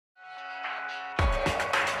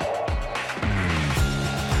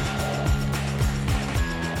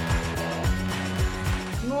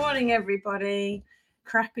morning, everybody.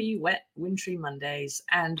 Crappy, wet, wintry Mondays,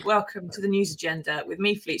 and welcome to the news agenda with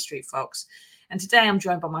me, Fleet Street Fox. And today I'm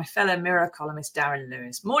joined by my fellow Mirror columnist, Darren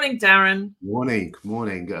Lewis. Morning, Darren. Morning.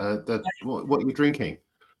 What are you drinking?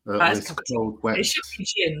 It's cold, wet. It should be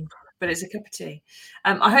gin, but it's a cup of tea.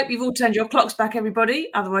 I hope you've all turned your clocks back,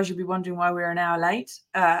 everybody. Otherwise, you'll be wondering why we're an hour late.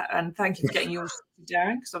 And thank you for getting yours,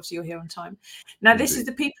 Darren, because obviously you're here on time. Now, this is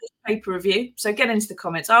the People's Paper Review. So get into the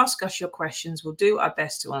comments, ask us your questions. We'll do our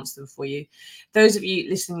best to answer them for you. Those of you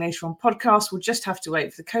listening later on podcast will just have to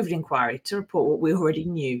wait for the COVID inquiry to report what we already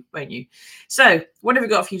knew, won't you? So what have we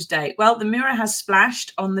got for you today? Well, the Mirror has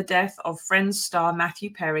splashed on the death of Friends star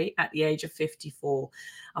Matthew Perry at the age of 54.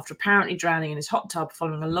 After apparently drowning in his hot tub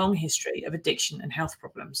following a long history of addiction and health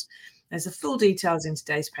problems. There's the full details in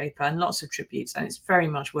today's paper and lots of tributes, and it's very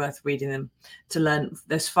much worth reading them to learn.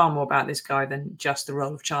 There's far more about this guy than just the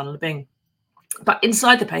role of Chandler Bing. But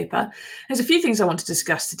inside the paper, there's a few things I want to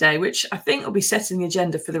discuss today, which I think will be setting the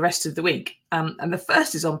agenda for the rest of the week. And the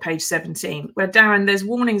first is on page 17, where, Darren, there's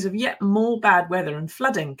warnings of yet more bad weather and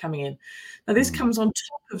flooding coming in. Now, this comes on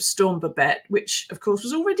top of Storm Babette, which, of course,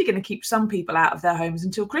 was already going to keep some people out of their homes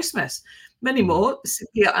until Christmas. Many more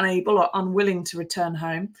simply are unable or unwilling to return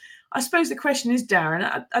home. I suppose the question is,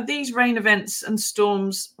 Darren, are these rain events and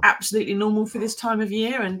storms absolutely normal for this time of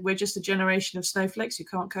year, and we're just a generation of snowflakes who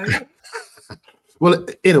can't cope? Well,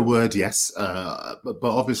 in a word, yes. But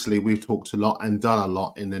obviously, we've talked a lot and done a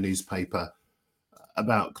lot in the newspaper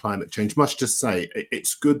about climate change. Must just say,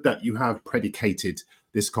 it's good that you have predicated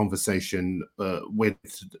this conversation with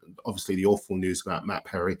obviously the awful news about Matt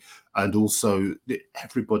Perry, and also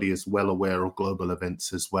everybody is well aware of global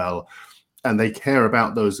events as well. And they care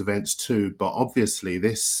about those events too. But obviously,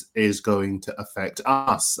 this is going to affect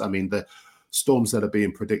us. I mean, the storms that are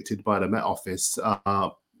being predicted by the Met Office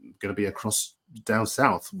are going to be across down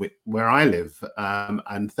south where I live.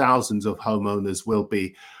 And thousands of homeowners will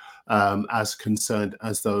be as concerned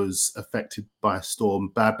as those affected by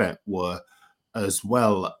Storm Babette were as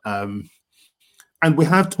well. And we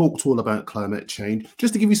have talked all about climate change.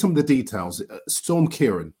 Just to give you some of the details, Storm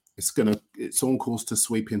Ciarán, it's on course to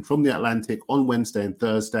sweep in from the Atlantic on Wednesday and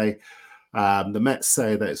Thursday. The Met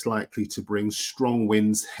say that it's likely to bring strong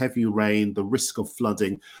winds, heavy rain, the risk of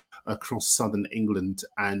flooding across southern England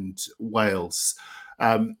and Wales.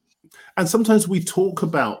 And sometimes we talk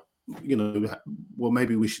about, well,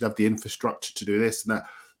 maybe we should have the infrastructure to do this and that,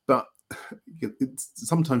 but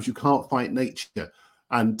sometimes you can't fight nature.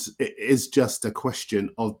 And it is just a question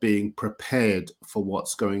of being prepared for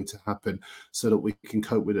what's going to happen so that we can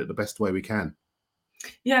cope with it the best way we can.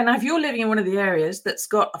 Yeah, now if you're living in one of the areas that's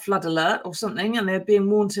got a flood alert or something and they're being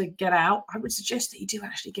warned to get out, I would suggest that you do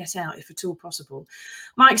actually get out if at all possible.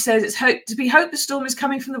 Mike says it's to be hoped the storm is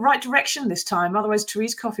coming from the right direction this time. Otherwise,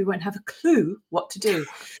 Therese Coffey won't have a clue what to do.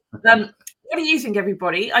 What do you think,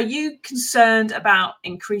 everybody? Are you concerned about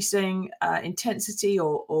increasing intensity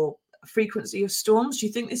or frequency of storms? Do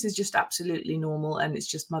you think this is just absolutely normal and it's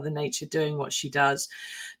just Mother Nature doing what she does?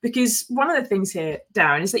 Because one of the things here,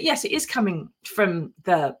 Darren, is that yes, it is coming from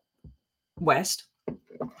the west.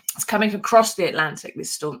 It's coming across the Atlantic,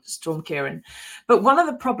 this Storm Ciarán. But one of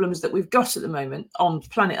the problems that we've got at the moment on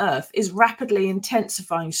planet Earth is rapidly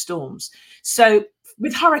intensifying storms. So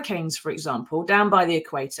with hurricanes, for example, down by the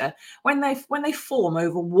equator, when they form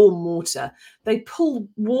over warm water, they pull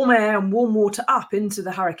warm air and warm water up into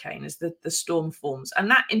the hurricane as the storm forms. And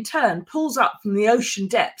that in turn pulls up from the ocean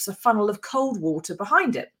depths a funnel of cold water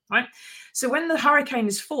behind it, right? So when the hurricane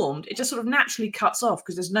is formed, it just sort of naturally cuts off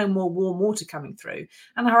because there's no more warm water coming through.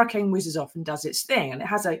 And the hurricane whizzes off and does its thing. And it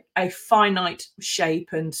has a finite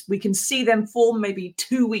shape. And we can see them form maybe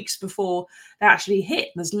 2 weeks before they actually hit.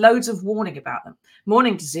 There's loads of warning about them.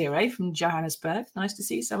 Morning to Zero from Johannesburg. Nice to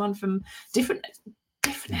see someone from different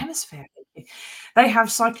hemisphere. They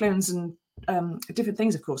have cyclones and different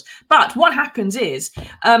things, of course. But what happens is,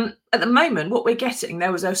 at the moment, what we're getting,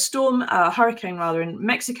 there was a hurricane in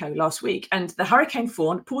Mexico last week, and the hurricane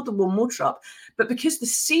formed, pulled the warm water up. But because the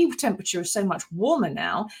sea temperature is so much warmer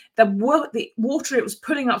now, the water it was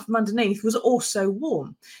pulling up from underneath was also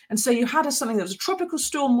warm. And so you had something that was a tropical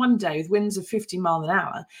storm one day with winds of 50 miles an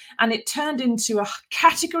hour, and it turned into a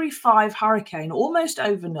Category 5 hurricane almost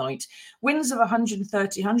overnight, winds of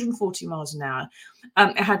 130, 140 miles an hour.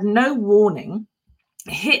 It had no warning.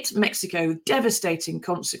 Hit Mexico with devastating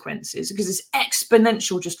consequences because it's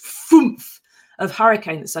exponential, just thoomph of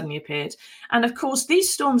hurricane that suddenly appeared. And of course,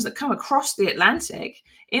 these storms that come across the Atlantic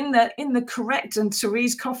in the correct and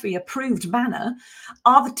Therese Coffey approved manner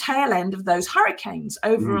are the tail end of those hurricanes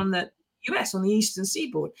over on the US on the eastern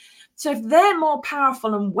seaboard. So if they're more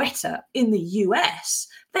powerful and wetter in the US,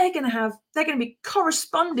 they're going to be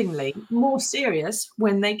correspondingly more serious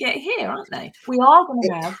when they get here, aren't they? We are going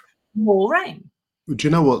to have more rain. Do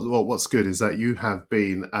you know what's good is that you have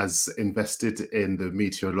been as invested in the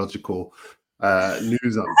meteorological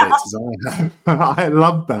news updates as I have. I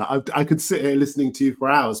love that. I could sit here listening to you for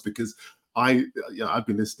hours because I've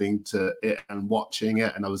been listening to it and watching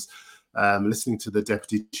it, and I was listening to the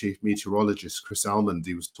Deputy Chief Meteorologist, Chris Almond.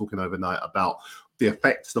 He was talking overnight about the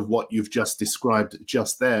effects of what you've just described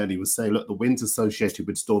just there. And he was saying, look, the winds associated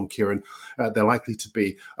with Storm Ciarán, they're likely to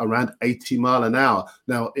be around 80 miles an hour.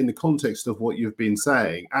 Now, in the context of what you've been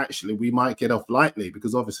saying, actually, we might get off lightly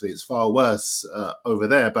because obviously it's far worse over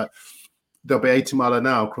there. But there'll be 80 miles an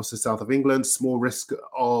hour across the south of England, small risk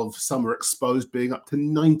of summer exposed being up to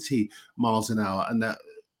 90 miles an hour. And that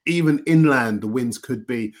even inland, the winds could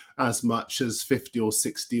be as much as 50 or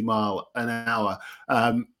 60 miles an hour.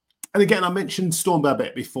 And again, I mentioned Storm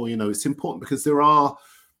Babet before. It's important because there are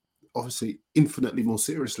obviously infinitely more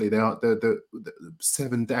seriously. There are the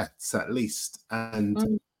 7 deaths at least,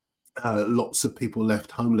 and lots of people left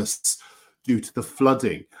homeless due to the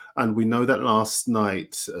flooding. And we know that last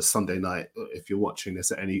night, Sunday night, if you're watching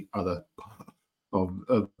this at any other part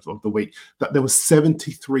of the week, that there were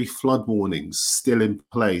 73 flood warnings still in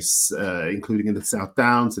place, including in the South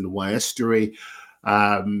Downs, in the Wye Estuary,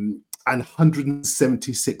 and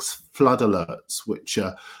 176 flood alerts, which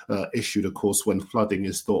are issued, of course, when flooding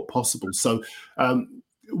is thought possible. So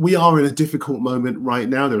we are in a difficult moment right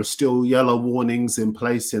now. There are still yellow warnings in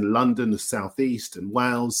place in London, the southeast, and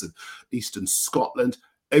Wales, and eastern Scotland,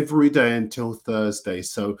 every day until Thursday.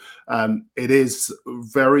 So it is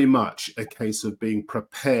very much a case of being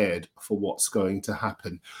prepared for what's going to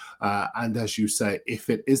happen. And as you say, if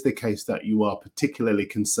it is the case that you are particularly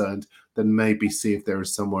concerned, then maybe see if there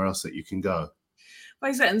is somewhere else that you can go. Well,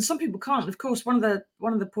 exactly. And some people can't. Of course, one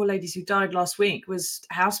of the poor ladies who died last week was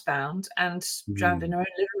housebound and drowned in her own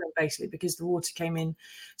living room, basically, because the water came in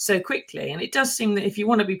so quickly. And it does seem that if you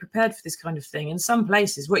want to be prepared for this kind of thing, in some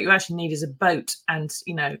places, what you actually need is a boat and,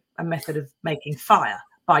 a method of making fire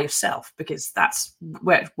by yourself, because that's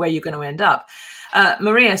where you're going to end up.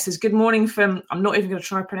 Maria says, good morning from, I'm not even going to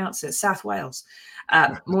try to pronounce it, South Wales.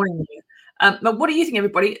 Morning, Maria. But what do you think,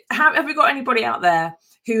 everybody? Have we got anybody out there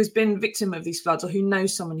who has been victim of these floods, or who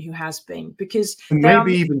knows someone who has been? Because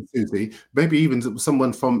maybe even Susie, maybe even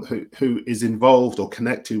someone from who is involved or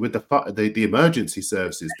connected with the emergency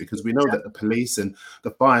services, because we know that the police and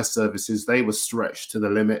the fire services, they were stretched to the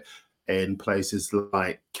limit in places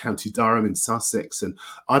like County Durham in Sussex, and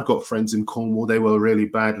I've got friends in Cornwall. They were really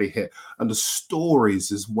badly hit, and the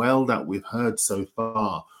stories as well that we've heard so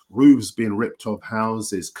far. Roofs being ripped off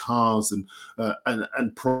houses, cars,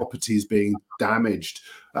 and properties being damaged.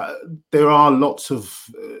 There are lots of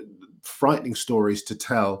frightening stories to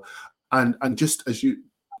tell, and just as you've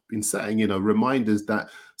been saying, reminders that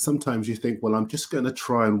sometimes you think, well, I'm just going to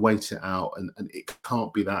try and wait it out, and it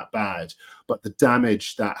can't be that bad. But the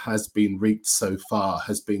damage that has been wreaked so far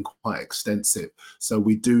has been quite extensive. So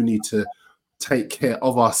we do need to take care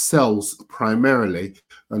of ourselves primarily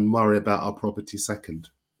and worry about our property second.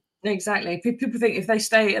 Exactly. People think if they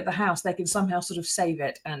stay at the house, they can somehow sort of save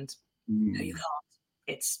it, and no, you can't.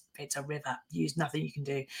 It's a river. There's nothing you can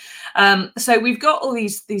do. So we've got all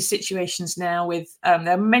these situations now with there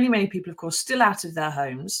are many people, of course, still out of their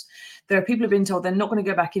homes. There are people who've been told they're not going to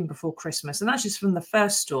go back in before Christmas, and that's just from the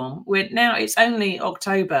first storm. Now it's only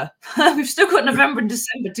October. We've still got November and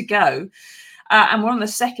December to go. And we're on the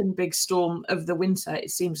second big storm of the winter, it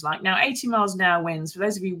seems like. Now, 80 miles an hour winds, for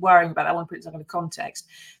those of you worrying about that, I want to put it in some kind of context.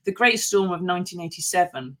 The Great Storm of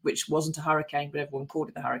 1987, which wasn't a hurricane, but everyone called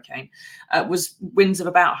it the hurricane, was winds of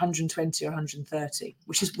about 120 or 130,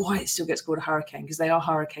 which is why it still gets called a hurricane, because they are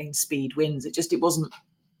hurricane speed winds. It wasn't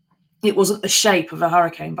the shape of a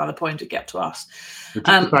hurricane by the point it got to us. Just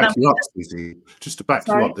to back you up, Susie,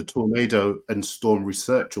 the Tornado and Storm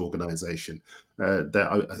Research Organization,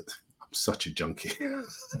 I'm such a junkie.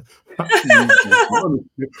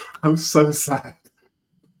 I'm so sad.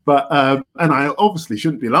 But and I obviously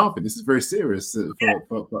shouldn't be laughing. This is very serious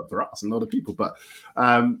for us and a lot of people. But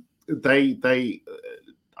I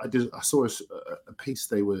saw a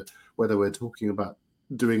piece where they were talking about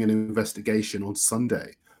doing an investigation on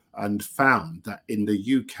Sunday, and found that in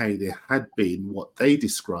the UK there had been what they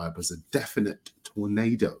describe as a definite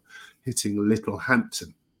tornado hitting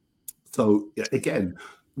Littlehampton. So again,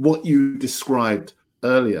 what you described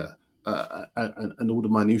earlier, and all the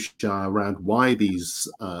minutiae around why these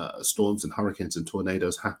storms and hurricanes and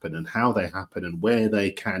tornadoes happen, and how they happen, and where they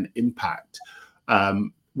can impact.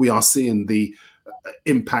 We are seeing the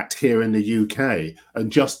impact here in the UK.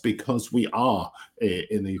 And just because we are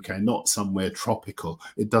in the UK, not somewhere tropical,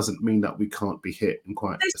 it doesn't mean that we can't be hit in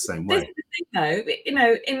quite the same way. This is the thing, though. You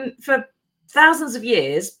know, for thousands of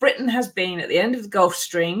years, Britain has been at the end of the Gulf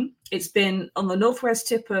Stream. It's been on the northwest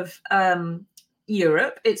tip of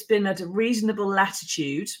Europe. It's been at a reasonable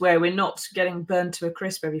latitude where we're not getting burned to a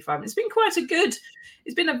crisp every 5 minutes. It's been quite a good,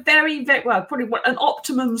 it's been a very, very, well, probably an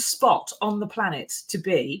optimum spot on the planet to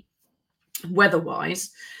be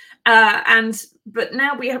weather-wise. But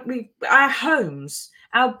now we our homes,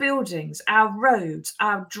 our buildings, our roads,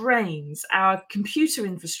 our drains, our computer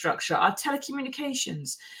infrastructure, our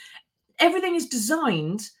telecommunications, everything is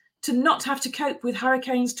designed to not have to cope with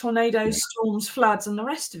hurricanes, tornadoes, storms, floods, and the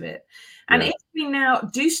rest of it. And if we now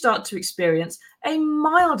do start to experience a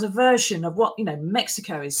milder version of what, you know,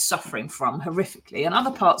 Mexico is suffering from horrifically, and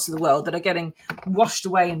other parts of the world that are getting washed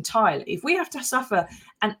away entirely, if we have to suffer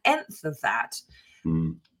an nth of that,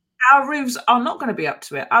 our roofs are not going to be up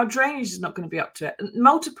to it. Our drainage is not going to be up to it. And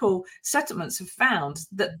multiple settlements have found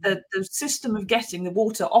that the system of getting the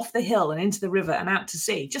water off the hill and into the river and out to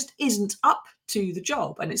sea just isn't up to the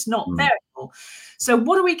job, and it's not there anymore. So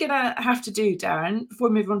what are we going to have to do, Darren, before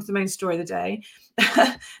we move on to the main story of the day?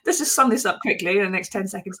 Let's just sum this up quickly in the next 10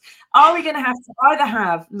 seconds. Are we going to have to either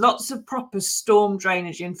have lots of proper storm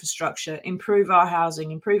drainage infrastructure, improve our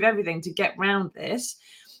housing, improve everything to get round this?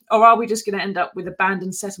 Or are we just going to end up with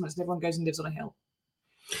abandoned settlements and everyone goes and lives on a hill?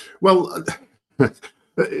 Well,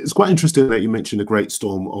 it's quite interesting that you mentioned the Great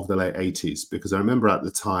Storm of the late 80s, because I remember at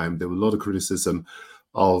the time there was a lot of criticism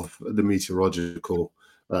of the meteorological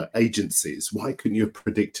agencies. Why couldn't you have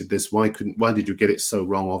predicted this? Why did you get it so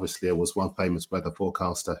wrong? Obviously, there was one famous weather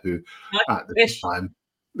forecaster who at the time,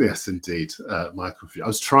 yes, indeed, Michael. I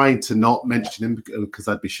was trying to not mention him because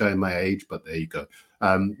I'd be showing my age, but there you go.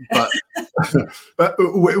 But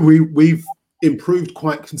we've improved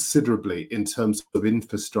quite considerably in terms of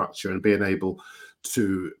infrastructure and being able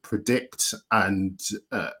to predict and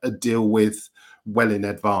deal with well in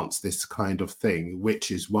advance this kind of thing, which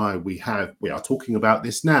is why we are talking about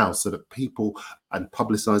this now, so that people, and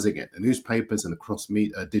publicizing it in the newspapers and across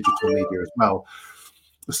digital media as well,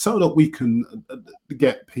 so that we can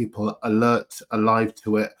get people alert, alive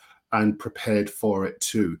to it, and prepared for it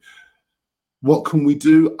too. What can we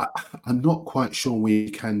do? I'm not quite sure we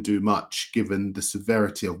can do much, given the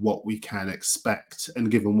severity of what we can expect and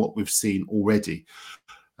given what we've seen already.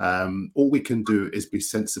 All we can do is be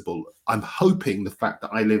sensible. I'm hoping the fact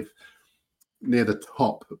that I live near the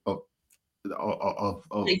top of you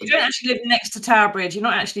don't actually live next to Tower Bridge. You're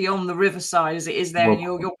not actually on the riverside as it is there in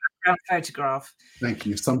your background photograph. Thank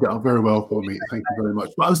you. Summed it up very well for me. Thank you very much.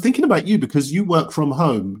 But I was thinking about you because you work from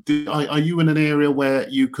home. Are you in an area where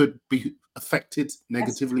you could be affected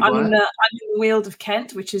negatively by it? I'm in the Weald of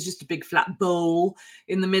Kent, which is just a big flat bowl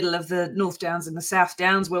in the middle of the North Downs and the South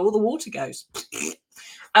Downs where all the water goes.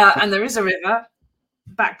 And there is a river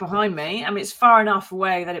back behind me. I mean, it's far enough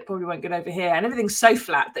away that it probably won't get over here. And everything's so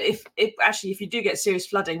flat that if you do get serious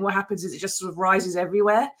flooding, what happens is it just sort of rises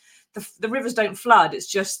everywhere. The rivers don't flood. It's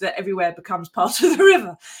just that everywhere becomes part of the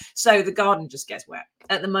river. So the garden just gets wet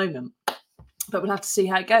at the moment. But we'll have to see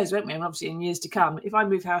how it goes, won't we? And obviously in years to come, if I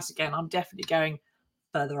move house again, I'm definitely going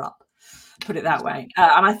further up, put it that way.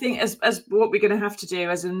 And I think as what we're going to have to do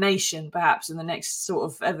as a nation, perhaps in the next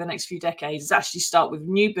over the next few decades, is actually start with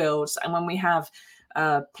new builds. And when we have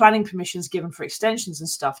planning permissions given for extensions and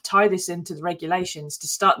stuff, tie this into the regulations to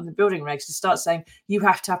start in the building regs, to start saying you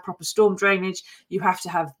have to have proper storm drainage, you have to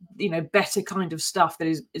have, you know, better kind of stuff that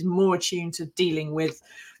is more attuned to dealing with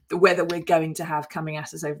the weather we're going to have coming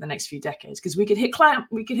at us over the next few decades. Because we could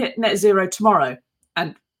hit net zero tomorrow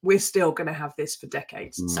and we're still going to have this for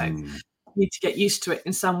decades. So we need to get used to it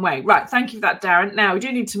in some way. Right, thank you for that, Darren. Now we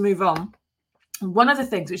do need to move on. One of the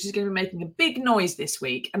things which is going to be making a big noise this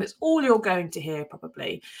week, and it's all you're going to hear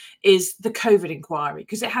probably, is the COVID inquiry,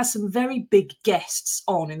 because it has some very big guests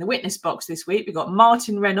on in the witness box this week. We've got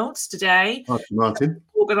Martin Reynolds today. Martin.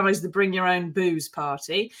 Organised the Bring Your Own Booze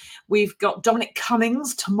party. We've got Dominic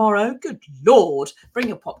Cummings tomorrow. Good Lord. Bring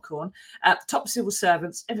your popcorn. Top civil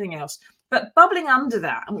servants, everything else. But bubbling under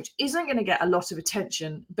that, and which isn't going to get a lot of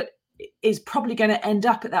attention, but is probably going to end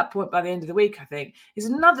up at that point by the end of the week, I think, is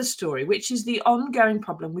another story, which is the ongoing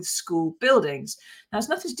problem with school buildings. Now, it's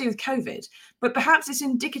nothing to do with COVID, but perhaps it's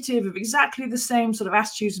indicative of exactly the same sort of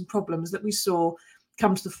attitudes and problems that we saw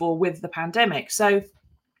come to the fore with the pandemic. So,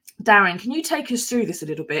 Darren, can you take us through this a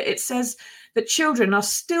little bit? It says that children are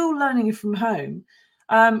still learning from home,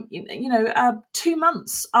 2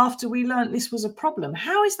 months after we learned this was a problem.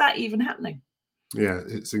 How is that even happening? Yeah,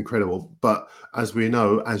 it's incredible. But as we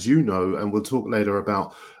know, as you know, and we'll talk later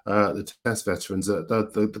about the test veterans,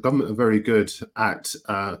 the government are very good at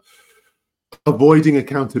avoiding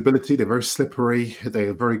accountability. They're very slippery. They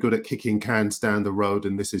are very good at kicking cans down the road.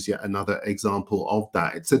 And this is yet another example of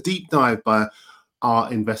that. It's a deep dive by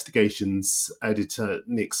our investigations editor,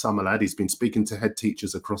 Nick Summerlad. He's been speaking to head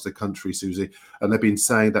teachers across the country, Susie, and they've been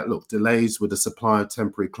saying that, look, delays with the supply of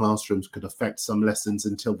temporary classrooms could affect some lessons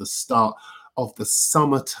until the start of the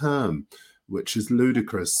summer term, which is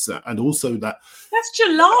ludicrous. And also that's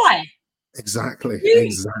July. Exactly.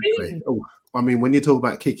 Really? Oh, I mean, when you talk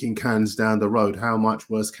about kicking cans down the road, how much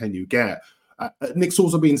worse can you get? Nick's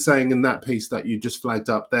also been saying in that piece that you just flagged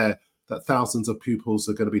up there that thousands of pupils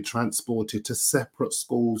are going to be transported to separate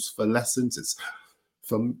schools for lessons. It's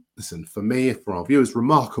for me, for our viewers,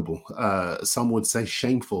 remarkable. Some would say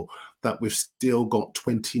shameful that we've still got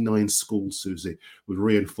 29 schools, Susie, with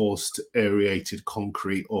reinforced aerated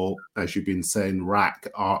concrete, or as you've been saying,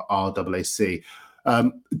 RAC, RAAC.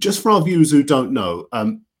 Just for our viewers who don't know,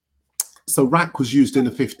 so RAC was used in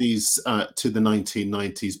the 50s to the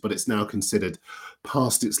 1990s, but it's now considered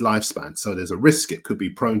past its lifespan. So there's a risk it could be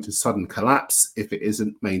prone to sudden collapse if it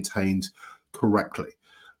isn't maintained correctly.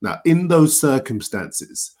 Now, in those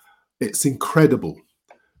circumstances, it's incredible,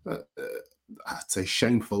 I'd say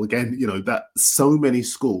shameful again, you know, that so many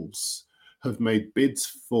schools have made bids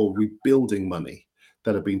for rebuilding money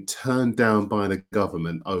that have been turned down by the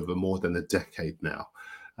government over more than a decade now.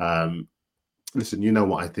 Listen, you know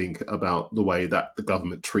what I think about the way that the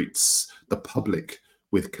government treats the public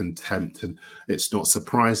with contempt. And it's not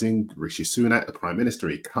surprising. Rishi Sunak, the Prime Minister,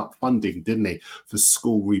 he cut funding, didn't he, for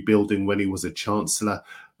school rebuilding when he was a Chancellor.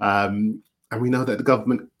 And we know that the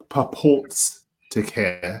government purports to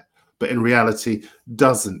care, but in reality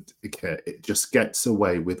doesn't care. It just gets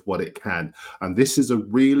away with what it can. And this is a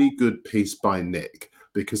really good piece by Nick,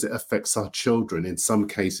 because it affects our children, in some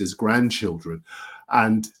cases grandchildren.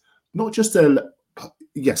 And not just their,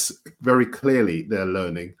 yes, very clearly their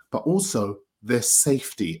learning, but also their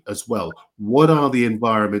safety as well. What are the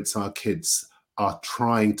environments our kids are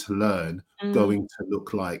trying to learn going to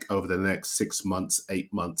look like over the next 6 months,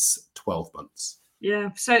 8 months, 12 months? Yeah,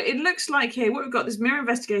 so it looks like here what we've got, this Mirror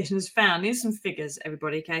investigation has found, here's some figures,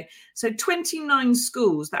 everybody, okay? So 29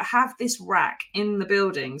 schools that have this RAC in the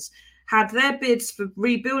buildings had their bids for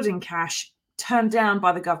rebuilding cash turned down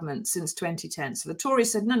by the government since 2010. So the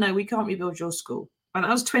Tories said, no, we can't rebuild your school. And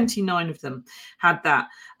that was 29 of them had that.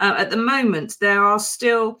 At the moment, there are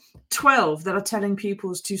still 12 that are telling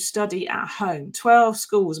pupils to study at home. 12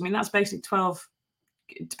 schools. I mean, that's basically 12,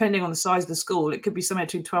 depending on the size of the school, it could be somewhere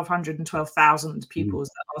between 1,200 and 12,000 pupils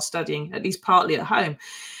that are studying at least partly at home.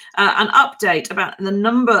 An update about the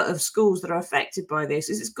number of schools that are affected by this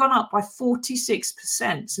is it's gone up by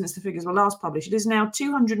 46% since the figures were last published. It is now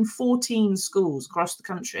 214 schools across the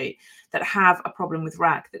country that have a problem with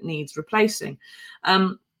RAC that needs replacing.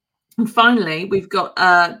 And finally, we've got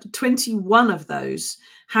 21 of those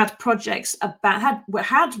had projects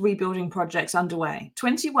had rebuilding projects underway.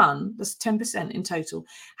 21, that's 10% in total,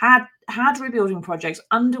 had rebuilding projects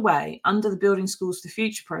underway under the Building Schools for the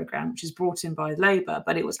Future programme, which is brought in by Labour,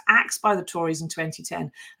 but it was axed by the Tories in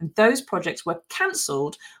 2010. And those projects were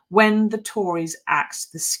cancelled when the Tories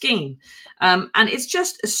axed the scheme. And it's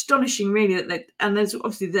just astonishing, really, and there's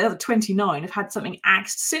obviously the other 29 have had something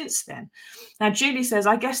axed since then. Now, Julie says,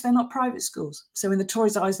 I guess they're not private schools. So in the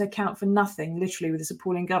Tories' eyes, they count for nothing, literally, with this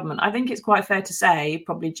appalling government. I think it's quite fair to say,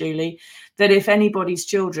 probably, Julie, that if anybody's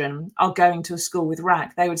children are going to a school with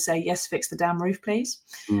RAC, they would say, yes, fix the damn roof, please.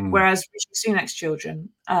 Whereas Rishi Sunak's children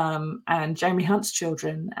and Jeremy Hunt's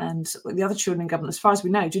children and the other children in government, as far as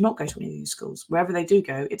we know, do not go to any of these schools. Wherever they do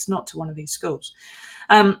go, it's not to one of these schools.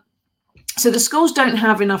 So the schools don't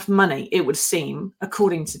have enough money, it would seem,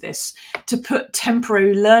 according to this, to put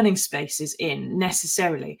temporary learning spaces in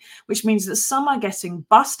necessarily, which means that some are getting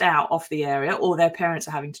bussed out of the area or their parents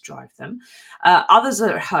are having to drive them. Others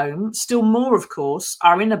are at home. Still more, of course,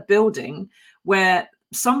 are in a building where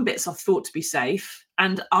some bits are thought to be safe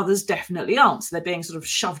and others definitely aren't. So they're being sort of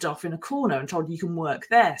shoved off in a corner and told you can work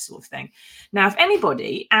there, sort of thing. Now, if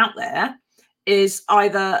anybody out there is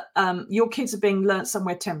either your kids are being learnt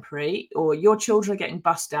somewhere temporary, or your children are getting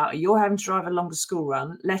bussed out, or you're having to drive a longer school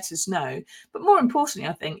run, let us know. But more importantly,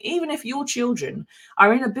 I think, even if your children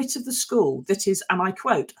are in a bit of the school that is, and I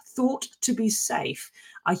quote, thought to be safe,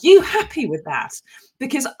 are you happy with that?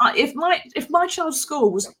 Because if my child's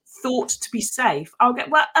school was thought to be safe, I'll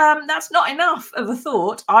get, well, that's not enough of a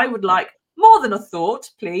thought. I would like more than a thought,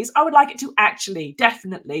 please. I would like it to actually,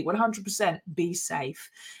 definitely, 100% be safe.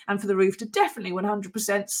 And for the roof to definitely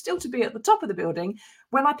 100% still to be at the top of the building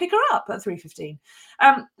when I pick her up at 3:15.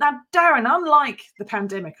 Now, Darren, unlike the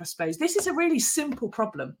pandemic, I suppose, this is a really simple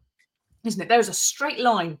problem, isn't it? There's a straight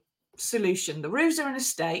line solution. The roofs are in a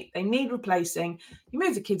state, they need replacing. You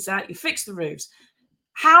move the kids out, you fix the roofs.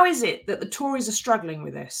 How is it that the Tories are struggling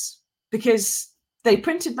with this? Because they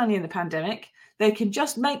printed money in the pandemic. They can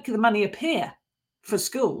just make the money appear for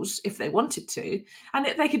schools if they wanted to. And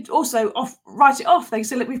they could also write it off. They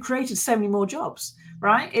say, look, we've created so many more jobs,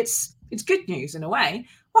 right? It's good news in a way.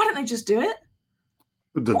 Why don't they just do it?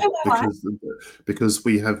 Because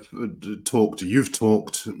we have talked, you've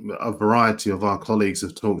talked, a variety of our colleagues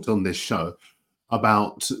have talked on this show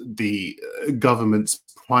about the government's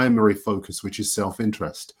primary focus, which is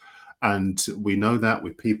self-interest. And we know that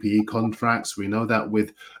with PPE contracts, we know that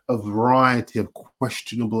with a variety of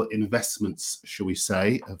questionable investments, shall we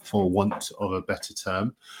say, for want of a better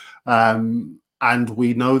term. And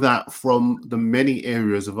we know that from the many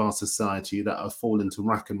areas of our society that have fallen to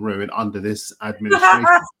rack and ruin under this administration.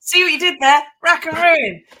 See what you did there? Rack and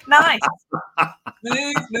ruin. Nice.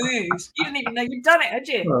 Moves. You didn't even know you'd done it, had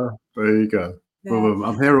you? There you go. Yeah.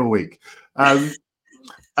 I'm here all week.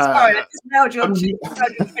 Sorry, I just nailed your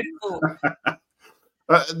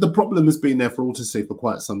the problem has been there for all to see for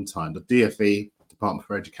quite some time. The DfE, Department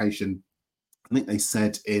for Education, I think they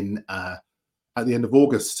said at the end of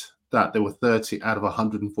August that there were 30 out of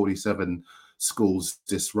 147 schools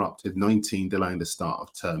disrupted, 19 delaying the start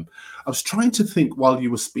of term. I was trying to think while you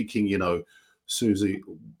were speaking, Susie,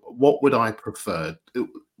 what would I prefer?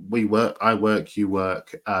 I work, you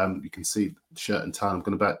work. You can see shirt and tie. I'm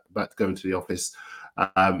going about to go into the office.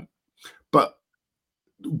 But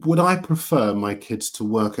would I prefer my kids to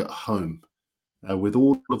work at home with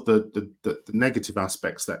all of the negative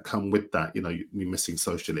aspects that come with that? You're missing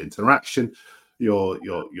social interaction. You're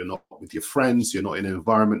not with your friends. You're not in an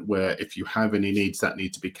environment where if you have any needs that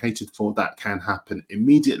need to be catered for, that can happen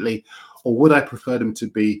immediately. Or would I prefer them to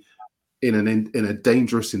be in a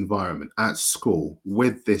dangerous environment at school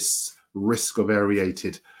with this risk of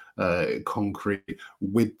aerated concrete,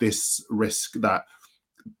 with this risk that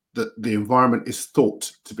the environment is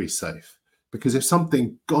thought to be safe? Because if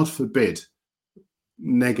something, God forbid,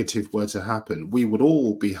 negative were to happen, we would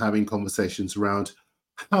all be having conversations around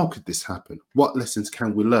how could this happen? What lessons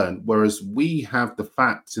can we learn? Whereas we have the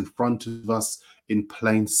facts in front of us in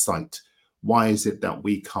plain sight. Why is it that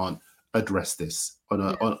we can't address this on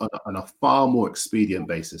a far more expedient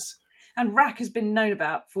basis? And RAC has been known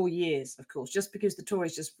about for years, of course. Just because the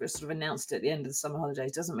Tories just sort of announced it at the end of the summer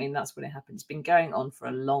holidays doesn't mean that's when it happened. It's been going on for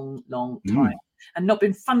a long, long time and not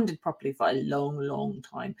been funded properly for a long, long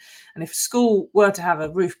time. And if a school were to have a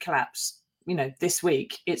roof collapse, this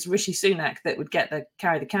week, it's Rishi Sunak that would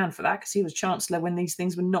carry the can for that, because he was Chancellor when these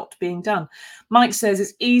things were not being done. Mike says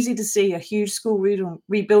it's easy to see a huge school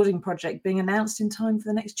rebuilding project being announced in time for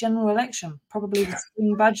the next general election, probably the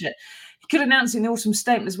spring budget. He could announce it in the autumn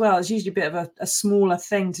statement as well. It's usually a bit of a smaller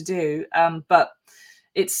thing to do, but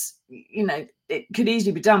it's, it could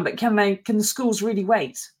easily be done. But can the schools really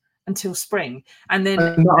wait until spring? And then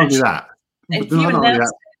not only that, if you announce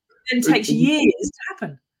it, then it takes years to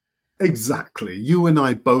happen. Exactly. You and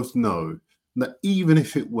I both know that even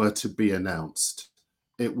if it were to be announced,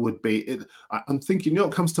 it would be. I'm thinking,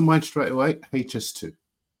 what comes to mind straight away? HS2.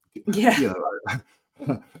 Yeah.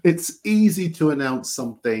 It's easy to announce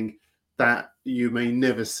something that you may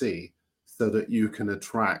never see, so that you can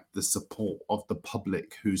attract the support of the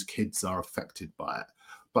public whose kids are affected by it.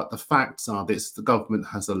 But the facts are this: the government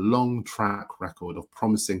has a long track record of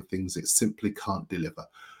promising things it simply can't deliver.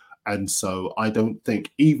 And so I don't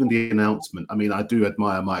think even the announcement, I do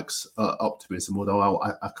admire Mike's optimism, although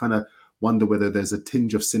I kind of wonder whether there's a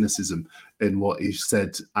tinge of cynicism in what he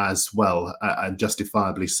said as well, and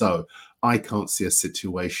justifiably so. I can't see a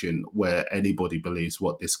situation where anybody believes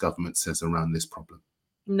what this government says around this problem.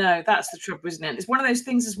 No, that's the trouble, isn't it? It's one of those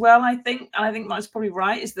things as well, I think, and I think Mike's probably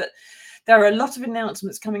right, is that there are a lot of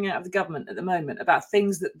announcements coming out of the government at the moment about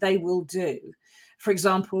things that they will do. For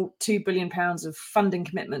example, £2 billion of funding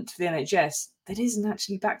commitment to the NHS that isn't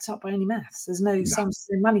actually backed up by any maths. There's no sums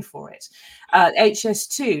of money for it.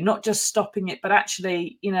 HS2, not just stopping it, but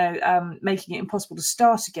actually, making it impossible to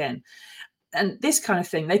start again. And this kind of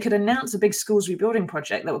thing, they could announce a big schools rebuilding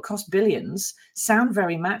project that would cost billions, sound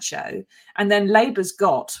very macho, and then Labour's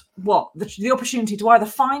got the opportunity to either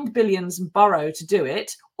find billions and borrow to do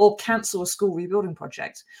it, or cancel a school rebuilding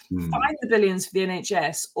project. Find the billions for the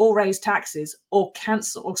NHS, or raise taxes, or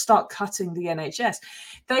cancel, or start cutting the NHS.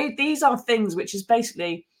 These are things which is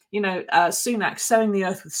basically Sunak sowing the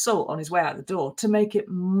earth with salt on his way out the door to make it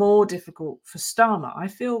more difficult for Starmer. I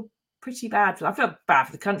feel pretty bad. I feel bad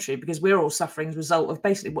for the country because we're all suffering as a result of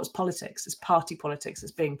basically what's politics. It's party politics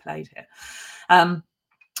that's being played here.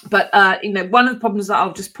 But one of the problems that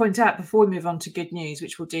I'll just point out before we move on to good news,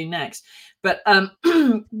 which we'll do next. But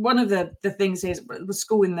one of the things is the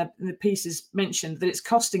school in the pieces mentioned that it's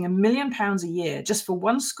costing £1 million a year just for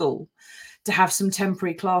one school to have some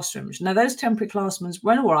temporary classrooms. Now, those temporary classrooms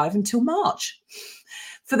won't arrive until March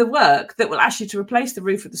for the work that will actually to replace the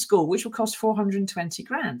roof of the school, which will cost 420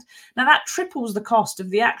 grand. Now, that triples the cost of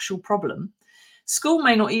the actual problem. School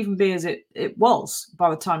may not even be as it was by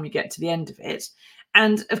the time you get to the end of it.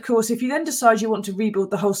 And of course, if you then decide you want to rebuild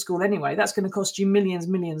the whole school anyway, that's going to cost you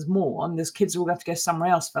millions more. And those kids will have to go somewhere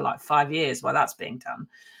else for like 5 years while that's being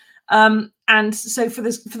done. And so for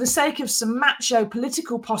the sake of some macho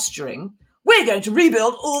political posturing, we're going to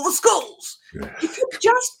rebuild all the schools. You could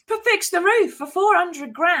just fix the roof for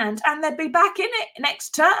 400 grand and they'd be back in it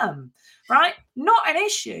next term, right? Not an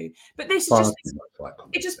issue. But this is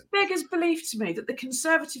it just beggars belief to me that the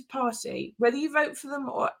Conservative Party, whether you vote for them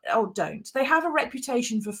or don't, they have a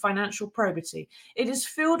reputation for financial probity. It is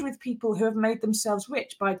filled with people who have made themselves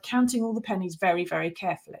rich by counting all the pennies very, very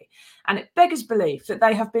carefully. And it beggars belief that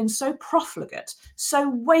they have been so profligate, so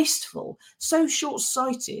wasteful, so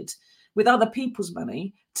short-sighted with other people's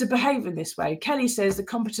money to behave in this way. Kelly says the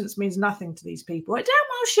competence means nothing to these people. It damn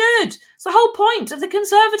well should. It's the whole point of the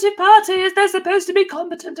Conservative Party is they're supposed to be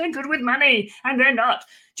competent and good with money, and they're not.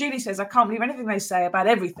 Julie says, I can't believe anything they say about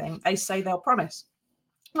everything they say they'll promise.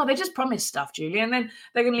 Well, they just promise stuff, Julie, and then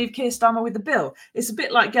they're going to leave Keir Starmer with the bill. It's a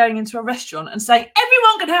bit like going into a restaurant and saying,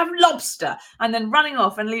 everyone can have lobster, and then running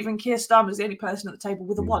off and leaving Keir Starmer as the only person at the table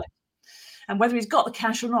with a wallet. And whether he's got the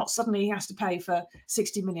cash or not, suddenly he has to pay for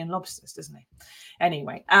 60 million lobsters, doesn't he?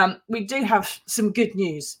 Anyway, we do have some good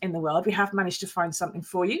news in the world. We have managed to find something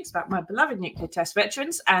for you. It's about my beloved nuclear test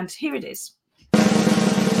veterans, and here it is.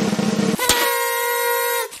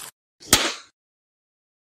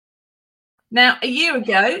 Now, a year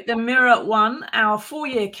ago, the Mirror won our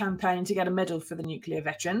 4-year campaign to get a medal for the nuclear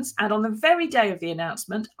veterans. And on the very day of the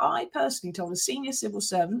announcement, I personally told a senior civil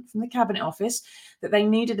servant from the Cabinet Office that they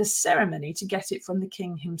needed a ceremony to get it from the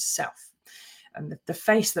King himself. And the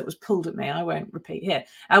face that was pulled at me, I won't repeat here.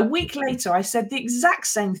 A week later, I said the exact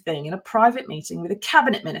same thing in a private meeting with a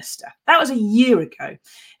cabinet minister. That was a year ago.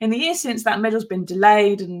 In the year since, that medal's been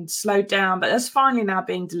delayed and slowed down, but it's finally now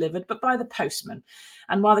being delivered, but by the postman.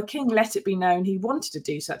 And while the King let it be known he wanted to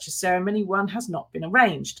do such a ceremony, one has not been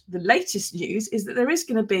arranged. The latest news is that there is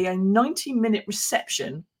going to be a 90-minute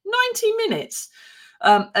reception, 90 minutes,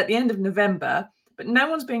 at the end of November. But no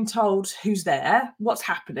one's being told who's there, what's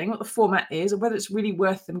happening, what the format is, or whether it's really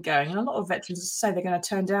worth them going. And a lot of veterans say they're going to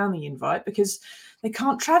turn down the invite because they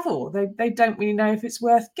can't travel. They don't really know if it's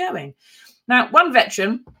worth going. Now, one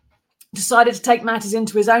veteran decided to take matters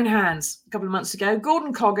into his own hands a couple of months ago.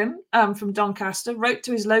 Gordon Coggan from Doncaster wrote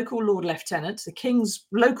to his local Lord Lieutenant, the King's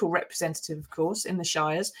local representative, of course, in the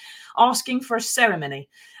Shires, asking for a ceremony.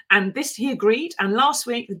 And this he agreed. And last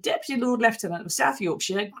week, the Deputy Lord Lieutenant of South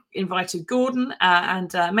Yorkshire invited Gordon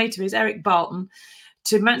and a mate of his, Eric Barton,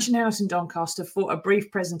 to Mansion House in Doncaster for a brief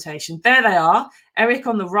presentation. There they are. Eric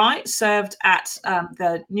on the right served at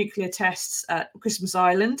the nuclear tests at Christmas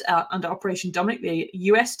Island under Operation Dominic, the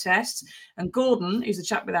US tests. And Gordon, who's the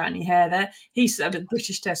chap without any hair there, he served at the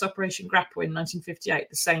British test, Operation Grapple in 1958,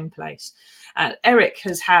 the same place. Eric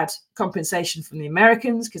has had compensation from the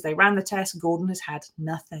Americans because they ran the test. Gordon has had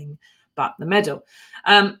nothing but the medal.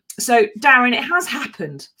 So, Darren, it has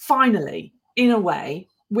happened, finally, in a way,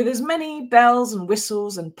 with as many bells and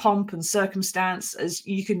whistles and pomp and circumstance as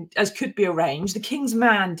could be arranged. The King's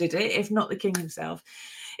man did it, if not the King himself.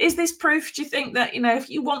 Is this proof, do you think, that, if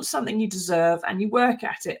you want something you deserve and you work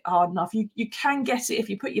at it hard enough, you can get it if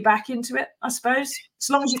you put your back into it, I suppose? As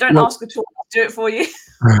long as you don't ask the talk to do it for you.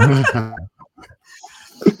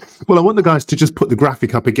 Well, I want the guys to just put the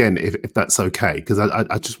graphic up again, if that's okay, because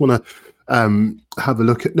I just want to have a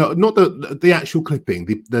look at not the actual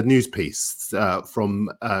clipping, the news piece from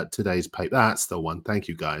today's paper. That's the one. Thank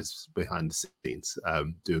you, guys behind the scenes.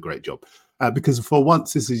 Do a great job, because for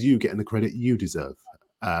once this is you getting the credit you deserve,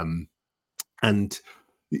 and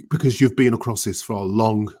because you've been across this for a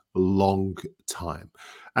long time.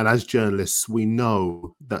 And as journalists, we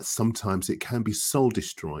know that sometimes it can be soul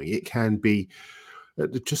destroying. It can be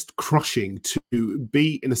just crushing to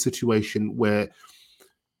be in a situation where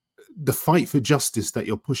the fight for justice that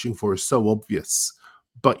you're pushing for is so obvious,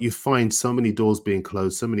 but you find so many doors being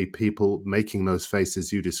closed, so many people making those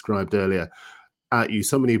faces you described earlier at you,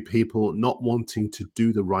 so many people not wanting to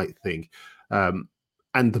do the right thing.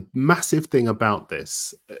 And the massive thing about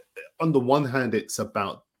this, on the one hand, it's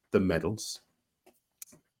about the medals,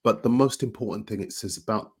 but the most important thing is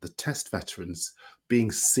about the test veterans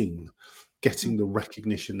being seen, getting the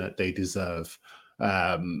recognition that they deserve,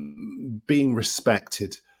 being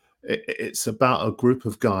respected. It's about a group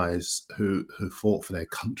of guys who fought for their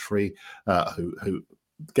country, who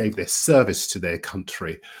gave their service to their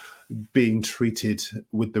country, being treated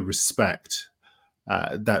with the respect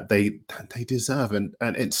that they deserve. And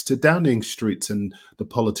it's to Downing Street and the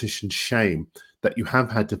politicians' shame that you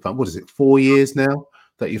have had to fight. What is it, 4 years now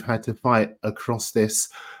that you've had to fight across this?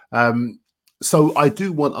 So I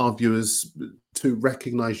do want our viewers to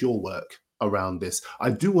recognize your work around this.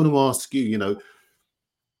 I do want to ask you,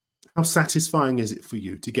 how satisfying is it for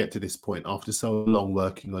you to get to this point after so long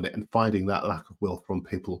working on it and finding that lack of will from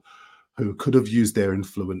people who could have used their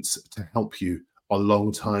influence to help you a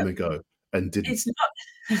long time ago and didn't?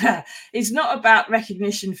 It's not about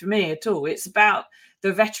recognition for me at all. It's about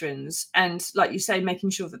the veterans and, like you say, making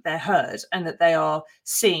sure that they're heard and that they are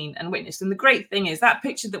seen and witnessed. And the great thing is that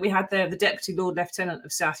picture that we had there, the Deputy Lord Lieutenant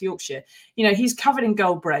of South Yorkshire, he's covered in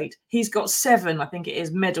gold braid. He's got 7, I think it is,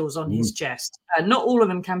 medals on his chest. Not all of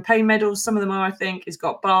them campaign medals. Some of them are, I think. He's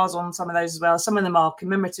got bars on some of those as well. Some of them are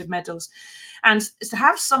commemorative medals. And to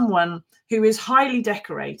have someone who is highly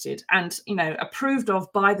decorated and, approved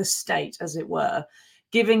of by the state, as it were,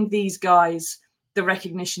 giving these guys the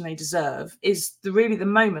recognition they deserve is really the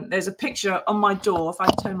moment. There's a picture on my door. If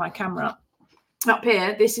I turn my camera up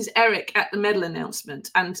here, this is Eric at the medal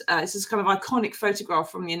announcement. And this is kind of iconic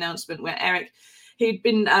photograph from the announcement where Eric, he'd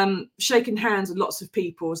been shaking hands with lots of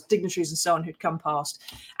people, dignitaries and so on, who'd come past.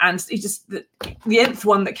 And he just, the nth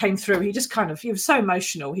one that came through, he was so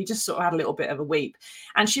emotional. He just sort of had a little bit of a weep.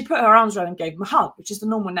 And she put her arms around and gave him a hug, which is the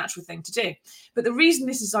normal, natural thing to do. But the reason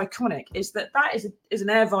this is iconic is that is an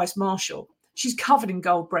Air Vice Marshal. She's covered in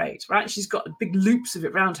gold braid, right? She's got big loops of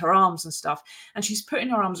it around her arms and stuff. And she's putting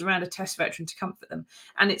her arms around a test veteran to comfort them.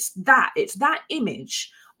 And it's that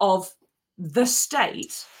image of the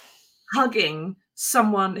state hugging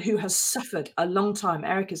someone who has suffered a long time.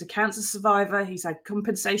 Eric is a cancer survivor. He's had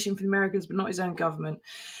compensation from the Americans, but not his own government.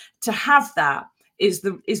 To have that is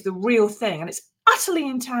the real thing. And it's utterly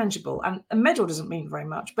intangible. And a medal doesn't mean very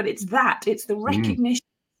much, but it's the recognition.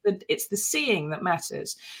 It's the seeing that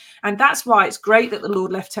matters. And that's why it's great that the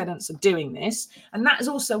Lord Lieutenants are doing this. And that is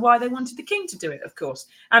also why they wanted the King to do it, of course.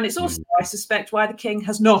 And it's also, I suspect, why the King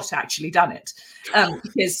has not actually done it.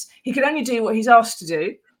 Because he can only do what he's asked to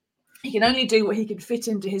do. He can only do what he can fit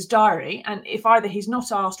into his diary. And if either he's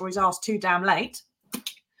not asked or he's asked too damn late,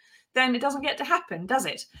 then it doesn't get to happen, does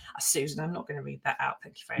it? Susan, I'm not going to read that out.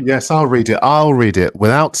 Thank you very much. Yes, I'll read it.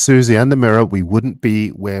 Without Susie and the Mirror, we wouldn't be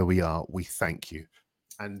where we are. We thank you.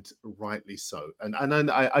 And rightly so. And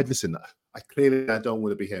I listen, I don't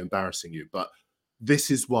want to be here embarrassing you, but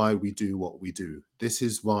this is why we do what we do. This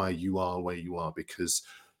is why you are where you are, because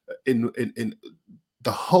in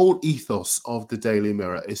the whole ethos of the Daily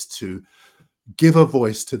Mirror is to give a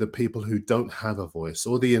voice to the people who don't have a voice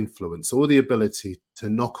or the influence or the ability to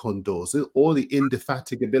knock on doors or the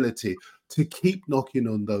indefatigability to keep knocking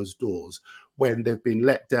on those doors when they've been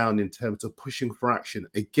let down in terms of pushing for action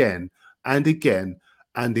again and again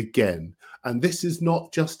and again. And this is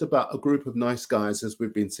not just about a group of nice guys, as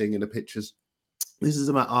we've been seeing in the pictures. This is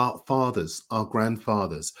about our fathers, our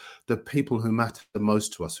grandfathers, the people who matter the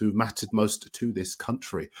most to us, who mattered most to this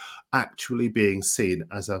country, actually being seen,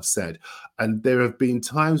 as I've said. And there have been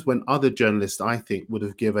times when other journalists, I think, would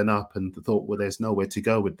have given up and thought, well, there's nowhere to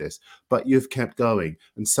go with this. But you've kept going.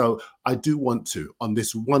 And so I do want to, on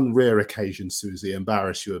this one rare occasion, Susie,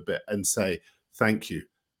 embarrass you a bit and say thank you.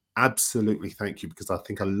 Absolutely thank you, because I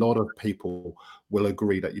think a lot of people will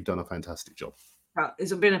agree that you've done a fantastic job. Well,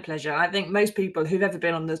 it's been a pleasure. I think most people who've ever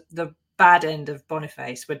been on the bad end of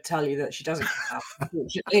Boniface would tell you that she doesn't give up,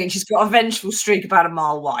 unfortunately, and she's got a vengeful streak about a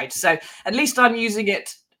mile wide. So at least I'm using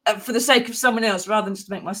it for the sake of someone else rather than just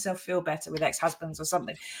to make myself feel better with ex-husbands or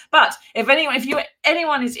something. But if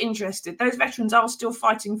anyone is interested, those veterans are still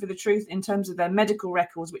fighting for the truth in terms of their medical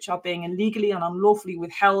records, which are being illegally and unlawfully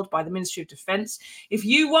withheld by the Ministry of Defence. If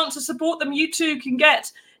you want to support them, you too can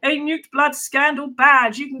get a Nuked Blood Scandal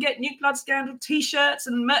badge. You can get Nuked Blood Scandal t-shirts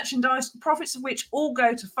and merchandise, profits of which all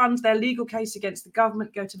go to fund their legal case against the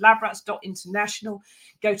government. Go to labrats.international,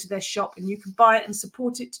 go to their shop, and you can buy it and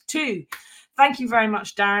support it too. Thank you very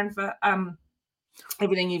much, Darren, for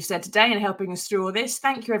everything you've said today and helping us through all this.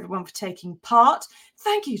 Thank you, everyone, for taking part.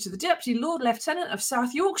 Thank you to the Deputy Lord Lieutenant of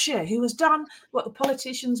South Yorkshire, who has done what the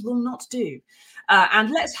politicians will not do.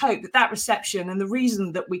 And let's hope that that reception, and the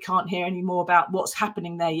reason that we can't hear any more about what's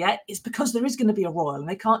happening there yet, is because there is going to be a royal and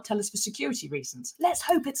they can't tell us for security reasons. Let's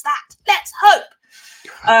hope it's that. Let's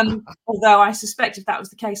hope. Although I suspect if that was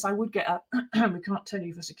the case, I would get a we can't tell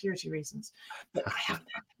you for security reasons. But I haven't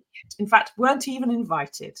had that yet. In fact, weren't even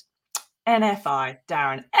invited. NFI,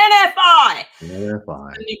 Darren. NFI!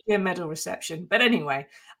 NFI. The nuclear medal reception. But anyway,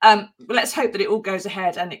 let's hope that it all goes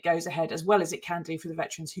ahead, and it goes ahead as well as it can do for the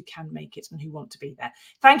veterans who can make it and who want to be there.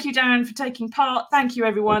 Thank you, Darren, for taking part. Thank you,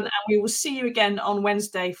 everyone. And we will see you again on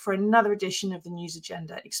Wednesday for another edition of the News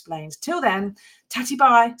Agenda Explains. Till then, tatty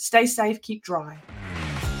bye, stay safe, keep dry.